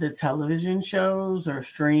 it's the television shows or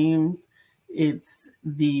streams, it's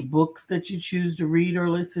the books that you choose to read or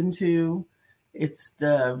listen to, it's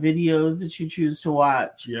the videos that you choose to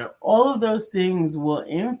watch. Yep. All of those things will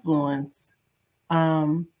influence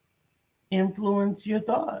your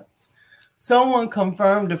thoughts. Someone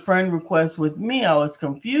confirmed a friend request with me. I was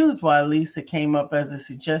confused why Lisa came up as a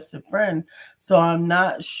suggested friend. So I'm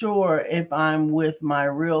not sure if I'm with my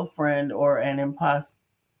real friend or an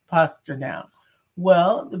imposter now.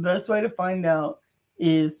 Well, the best way to find out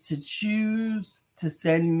is to choose to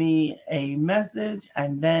send me a message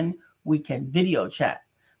and then we can video chat.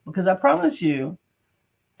 Because I promise you,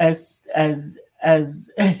 as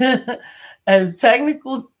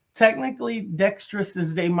technically dexterous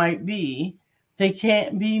as they might be, they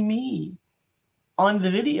can't be me on the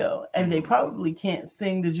video, and they probably can't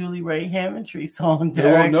sing the Julie Ray Hammontree song.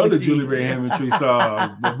 They won't know the Julie Ray Hammontree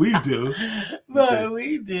song, but we do. But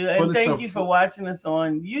we do. And thank you for watching us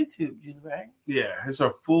on YouTube, Julie Ray. Yeah, it's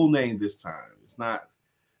her full name this time.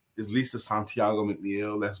 It's Lisa Santiago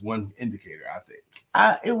McNeil. That's one indicator, I think.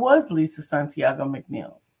 It was Lisa Santiago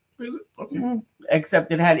McNeil. Is it? Okay. Mm-hmm.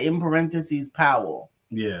 Except it had in parentheses Powell.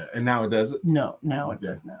 Yeah, and now it doesn't? No, now it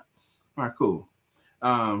does not. All right, cool.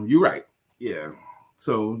 You're right. Yeah.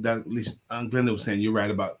 So that at least Glenda was saying you're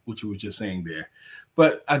right about what you were just saying there.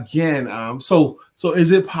 But again, so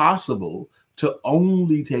is it possible to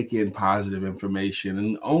only take in positive information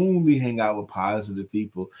and only hang out with positive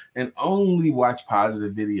people and only watch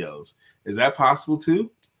positive videos? Is that possible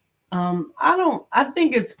too? I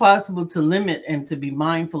think it's possible to limit and to be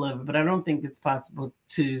mindful of it, but I don't think it's possible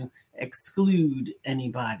to exclude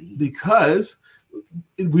anybody. Because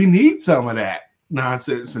we need some of that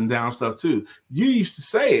nonsense and down stuff too. You used to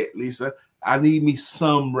say it, Lisa, I need me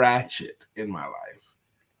some ratchet in my life.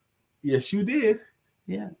 Yes, you did.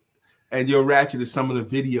 Yeah. And your ratchet is some of the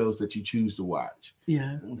videos that you choose to watch.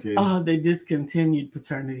 Yes. Okay. Oh, they discontinued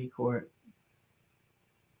Paternity Court.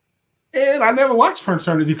 And I never watched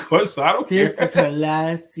Paternity Court, so I don't care. This is her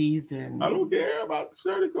last season. I don't care about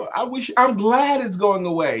Paternity Court. I'm glad it's going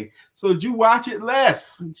away. So did you watch it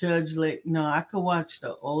less? Judge Lake. No, I could watch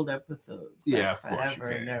the old episodes. Yeah, of course.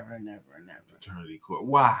 Forever, never. Paternity Court.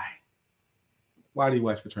 Why? Why do you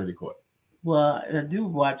watch Paternity Court? Well, I do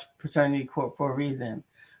watch Paternity Court for a reason.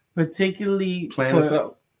 Particularly Plan us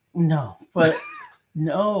up. No, but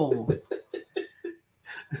no.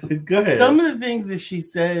 Go ahead. Some of the things that she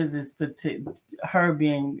says is her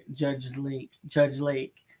being Judge Lake,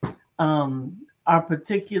 are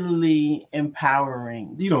particularly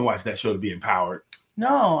empowering. You don't watch that show to be empowered.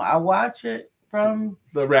 No, I watch it from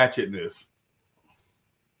the ratchetness.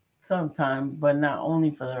 Sometimes, but not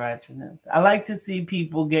only for the ratchetness. I like to see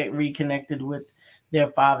people get reconnected with their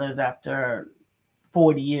fathers after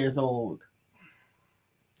 40 years old.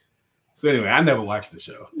 So anyway, I never watched the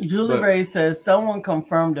show. Julie Ray says, someone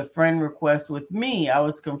confirmed a friend request with me. I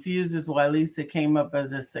was confused as why Lisa came up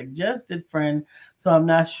as a suggested friend, so I'm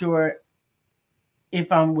not sure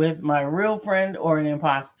if I'm with my real friend or an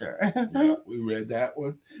imposter. Yeah, we read that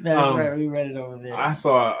one. That's right. We read it over there. I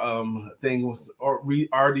saw a thing with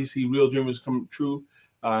RDC Real Dreamers Come True.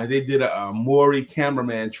 They did a Maury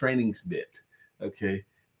cameraman training bit. Okay.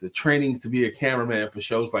 The training to be a cameraman for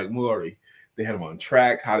shows like Maury. They had them on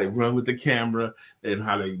track, how they run with the camera and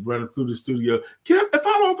how they run through the studio. Get up and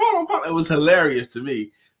follow. fun. It was hilarious to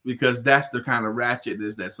me because that's the kind of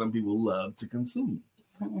ratchetness that some people love to consume.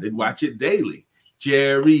 They'd watch it daily.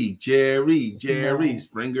 Jerry, Right.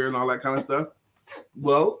 Springer, and all that kind of stuff.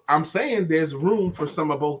 Well, I'm saying there's room for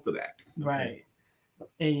some of both of that. Okay? Right.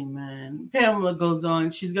 Amen. Pamela goes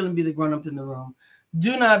on. She's going to be the grown-up in the room.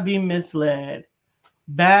 Do not be misled.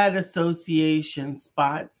 Bad association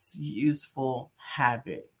spots useful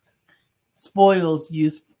habits. Spoils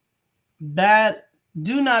useful. Bad.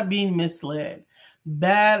 Do not be misled.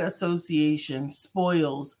 Bad association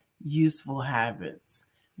spoils useful habits.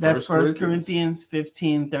 That's 1 Corinthians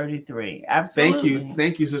 15:33. Absolutely.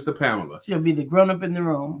 Thank you, Sister Pamela. She'll be the grown-up in the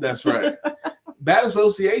room. That's right. Bad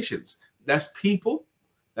associations. That's people.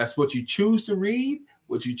 That's what you choose to read,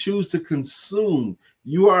 what you choose to consume.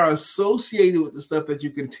 You are associated with the stuff that you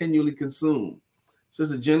continually consume.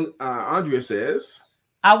 Sister Andrea says,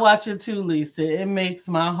 I watch it too, Lisa. It makes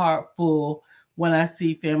my heart full when I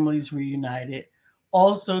see families reunited.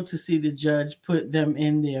 Also to see the judge put them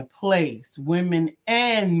in their place, women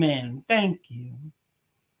and men. Thank you.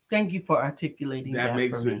 Thank you for articulating that. That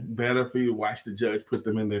makes it better for you to watch the judge put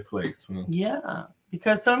them in their place. Huh? Yeah,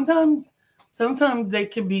 because sometimes they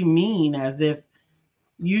can be mean, as if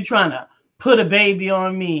you trying to put a baby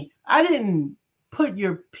on me. I didn't put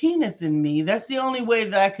your penis in me. That's the only way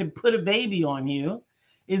that I could put a baby on you,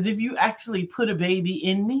 is if you actually put a baby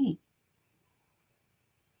in me.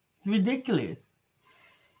 It's ridiculous.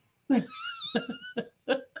 I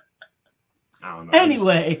don't know.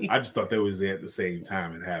 Anyway. I just thought they was there at the same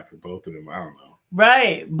time and half for both of them. I don't know.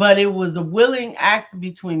 Right. But it was a willing act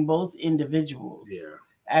between both individuals. Yeah.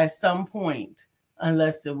 At some point,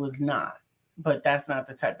 unless it was not. But that's not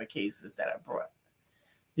the type of cases that I brought.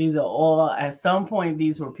 These are all, at some point,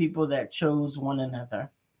 these were people that chose one another.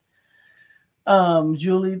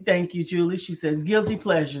 Julie, thank you, Julie. She says, guilty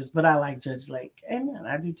pleasures, but I like Judge Lake. Amen.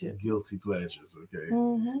 I do too. Guilty pleasures, okay.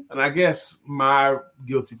 Mm-hmm. And I guess my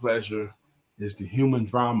guilty pleasure is the human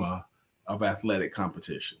drama of athletic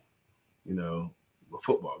competition. You know, a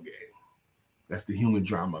football game. That's the human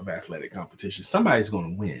drama of athletic competition. Somebody's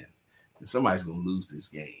going to win, and somebody's going to lose this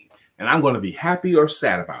game. And I'm going to be happy or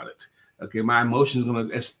sad about it. Okay, my emotions going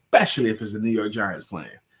to, especially if it's the New York Giants playing.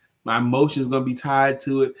 My emotions going to be tied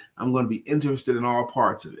to it. I'm going to be interested in all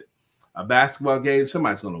parts of it. A basketball game,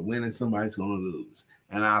 somebody's going to win and somebody's going to lose.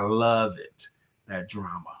 And I love it, that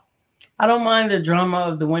drama. I don't mind the drama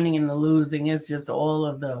of the winning and the losing. It's just all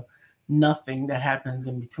of the nothing that happens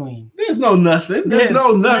in between. There's no nothing. There's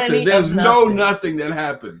no nothing. There's no nothing that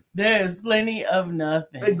happens. There's plenty of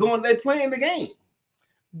nothing. They playing the game.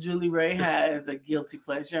 Julie Ray has a guilty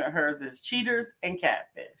pleasure. Hers is Cheaters and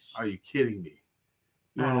Catfish. Are you kidding me?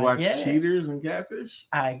 You want to watch Cheaters and Catfish?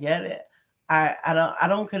 I get it. I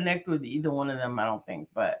don't connect with either one of them, I don't think,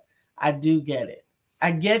 but I do get it.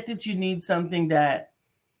 I get that you need something that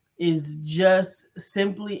is just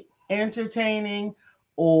simply entertaining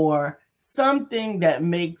or something that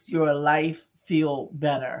makes your life feel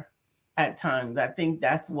better at times. I think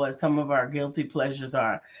that's what some of our guilty pleasures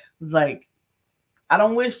are. It's like, I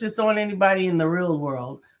don't wish this on anybody in the real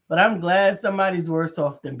world, but I'm glad somebody's worse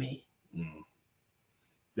off than me.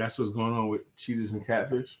 That's what's going on with Cheaters and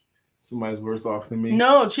Catfish? Somebody's worse off than me?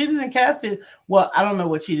 No, Cheaters and Catfish. Well, I don't know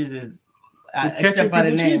what Cheaters is, except by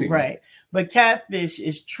the name, cheating. Right? But Catfish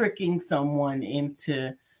is tricking someone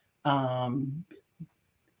into a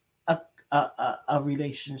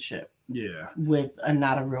relationship. Yeah, with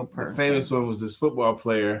not a real person. The famous one was this football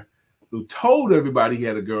player who told everybody he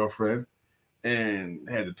had a girlfriend and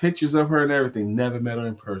had the pictures of her and everything. Never met her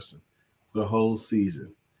in person for the whole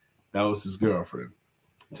season. That was his girlfriend.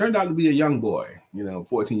 Turned out to be a young boy,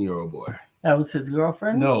 14-year-old boy. That was his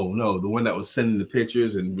girlfriend? No, the one that was sending the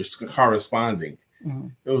pictures and corresponding. Mm-hmm.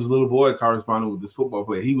 There was a little boy corresponding with this football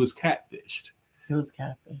player. He was catfished. He was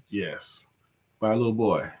catfished? Yes, by a little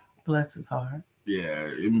boy. Bless his heart. Yeah,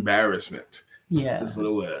 embarrassment. Yeah, that's what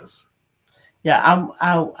it was. Yeah,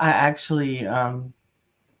 I actually I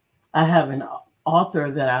have an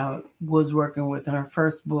author that I was working with, and her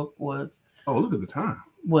first book was. Oh, look at the time.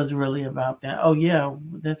 Was really about that. Oh yeah,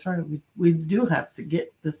 that's right. We do have to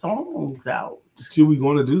get the songs out. Do we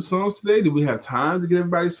want to do songs today? Do we have time to get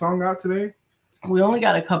everybody's song out today? We only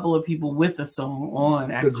got a couple of people with a song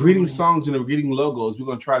on. Actually. The greeting songs and the greeting logos. We're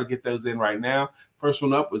gonna try to get those in right now. First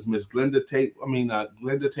one up was Miss Glenda Tate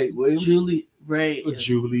Williams. Julie Ray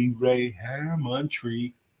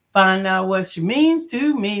Hammondtree. Find out what she means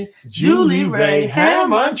to me. Julie Ray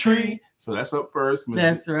Hammondtree. So that's up first.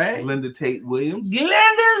 That's right. Glenda Tate Williams.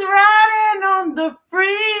 Glenda's riding on the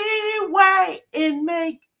freeway in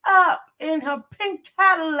makeup in her pink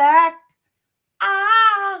Cadillac.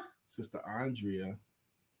 Sister Andrea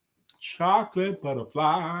chocolate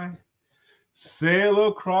butterfly, sail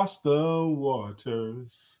across the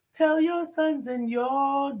waters. Tell your sons and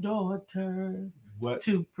your daughters What?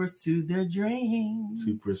 to pursue their dreams.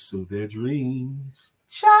 To pursue their dreams.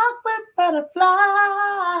 Chocolate butterfly.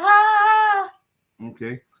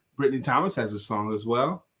 Okay. Brittany Thomas has a song as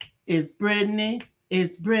well. It's Brittany.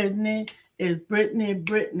 It's Brittany. It's Brittany.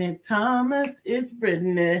 Brittany Thomas. It's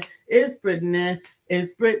Brittany. It's Brittany.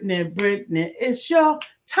 It's Brittany. Brittany. It's your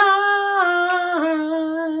time.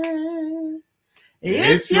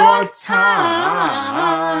 It's your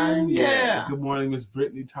time. Yeah. Good morning, Miss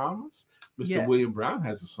Brittany Thomas. Mr. Yes. William Brown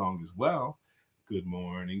has a song as well. Good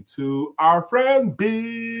morning to our friend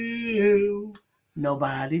Bill.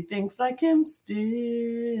 Nobody thinks like him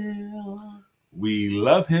still. We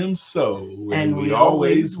love him so, And we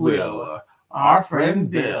always will. Our friend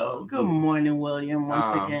Bill. Good morning, William,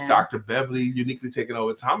 once again. Dr. Beverly, uniquely taking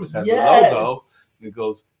over Thomas, has Yes. a logo. It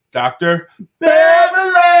goes, Dr.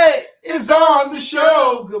 Beverly is on the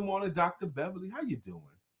show. Good morning, Dr. Beverly. How you doing?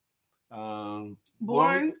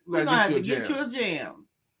 Born, we're going to have to get you jam. a jam.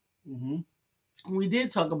 Mhm. We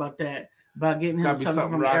did talk about that, about getting It's him gotta be something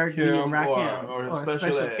from Eric B. and Rakim Rakim. or Or Special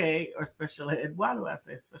Special Ed. K or Special Ed. Why do I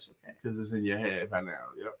say Special K? Because it's in your head by now.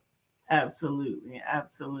 Yep. Absolutely.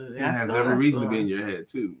 Absolutely. It I has thought every I reason saw to be in it. your head,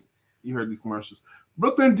 too. You heard these commercials.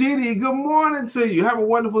 Brooklyn Didi, good morning to you. Have a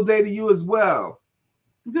wonderful day to you as well.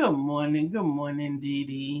 Good morning. Good morning, Dee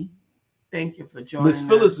Dee. Thank you for joining Miss us.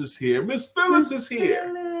 Phyllis is here. Miss Phyllis is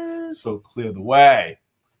here. Phyllis. So clear the way.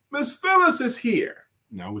 Miss Phyllis is here.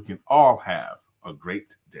 Now we can all have a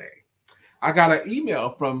great day. I got an email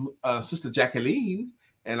from Sister Jacqueline,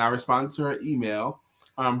 and I responded to her email.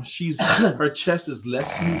 Her chest is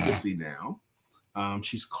less mucousy now.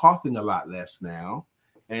 She's coughing a lot less now,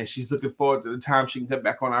 and she's looking forward to the time she can get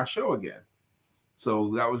back on our show again.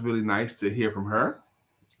 So that was really nice to hear from her.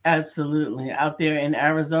 Absolutely. Out there in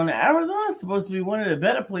Arizona. Arizona is supposed to be one of the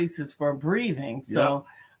better places for breathing. So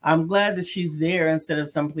I'm glad that she's there instead of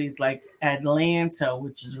someplace like Atlanta,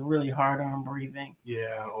 which is really hard on breathing.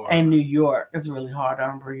 Yeah. And New York is really hard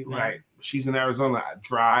on breathing. Right. She's in Arizona.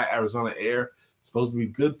 Dry Arizona air. Supposed to be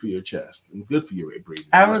good for your chest and good for your breathing.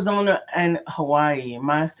 Arizona and Hawaii.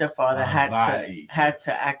 My stepfather Hawaii. had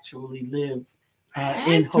to actually live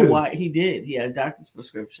in Hawaii. He did. He had a doctor's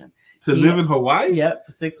prescription. To live in Hawaii? Yep,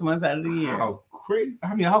 for 6 months out of the year. How crazy.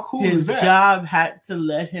 I mean, how cool His is that? job had to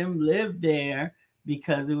let him live there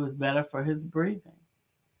because it was better for his breathing.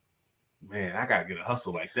 Man, I gotta get a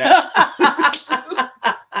hustle like that.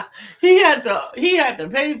 he had to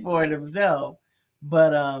pay for it himself,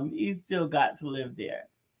 but he still got to live there.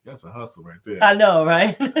 That's a hustle right there. I know,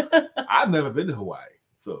 right? I've never been to Hawaii,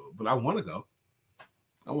 but I want to go.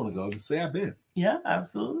 I want to go. Just say I've been. Yeah,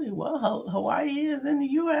 absolutely. Well, Hawaii is in the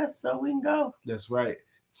U.S., so we can go. That's right.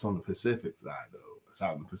 It's on the Pacific side, though. It's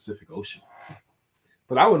out in the Pacific Ocean.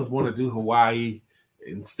 But I would want to do Hawaii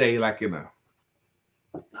and stay like in a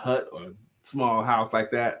hut or a small house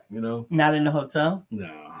like that, you know? Not in a hotel?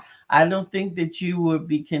 No. I don't think that you would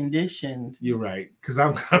be conditioned. You're right. Because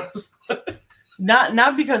I'm kind of...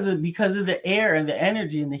 Not because of the air and the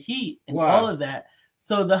energy and the heat and all of that.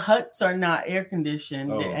 So the huts are not air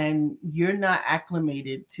conditioned, and you're not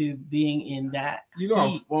acclimated to being in that. You know,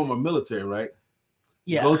 heat. I'm former military, right?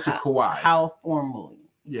 Yeah. Go to Kauai. How formally?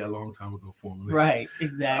 Yeah, a long time ago, formally. Right,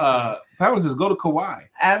 exactly. Pamela says, go to Kauai.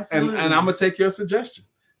 Absolutely. And I'm going to take your suggestion.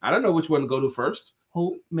 I don't know which one to go to first.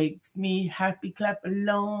 Hope makes me happy, clap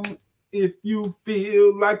along. If you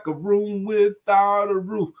feel like a room without a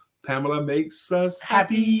roof, Pamela makes us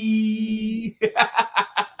happy.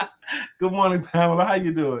 Good morning, Pamela. How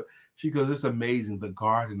you doing? She goes, it's amazing, the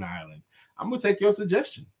Garden Island. I'm going to take your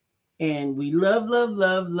suggestion. And we love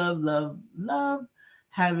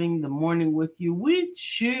having the morning with you. We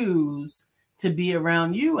choose to be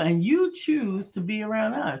around you, and you choose to be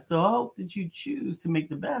around us. So I hope that you choose to make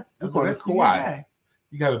the best of the rest of your day.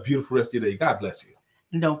 You got a beautiful rest of your day. God bless you.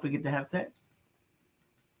 And don't forget to have sex.